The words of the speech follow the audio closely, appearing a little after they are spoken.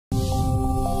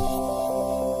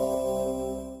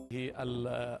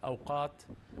الأوقات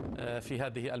في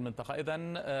هذه المنطقة.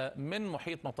 إذن من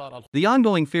محيط مطار The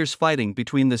ongoing fierce fighting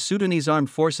between the Sudanese armed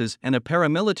forces and a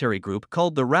paramilitary group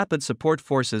called the Rapid Support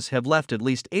Forces have left at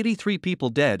least 83 people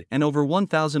dead and over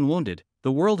 1,000 wounded,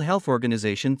 the World Health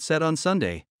Organization said on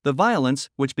Sunday. The violence,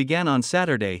 which began on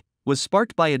Saturday, was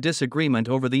sparked by a disagreement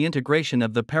over the integration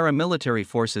of the paramilitary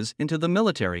forces into the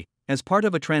military, as part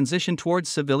of a transition towards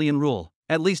civilian rule.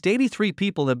 At least 83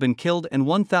 people have been killed and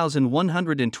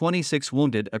 1,126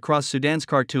 wounded across Sudan's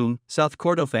Khartoum, South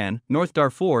Kordofan, North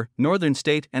Darfur, Northern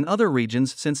State and other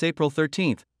regions since April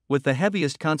 13, with the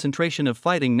heaviest concentration of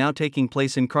fighting now taking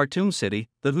place in Khartoum city,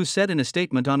 the WHO said in a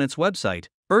statement on its website,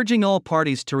 urging all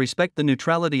parties to respect the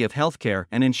neutrality of healthcare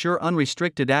and ensure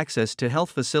unrestricted access to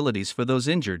health facilities for those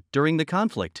injured during the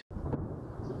conflict.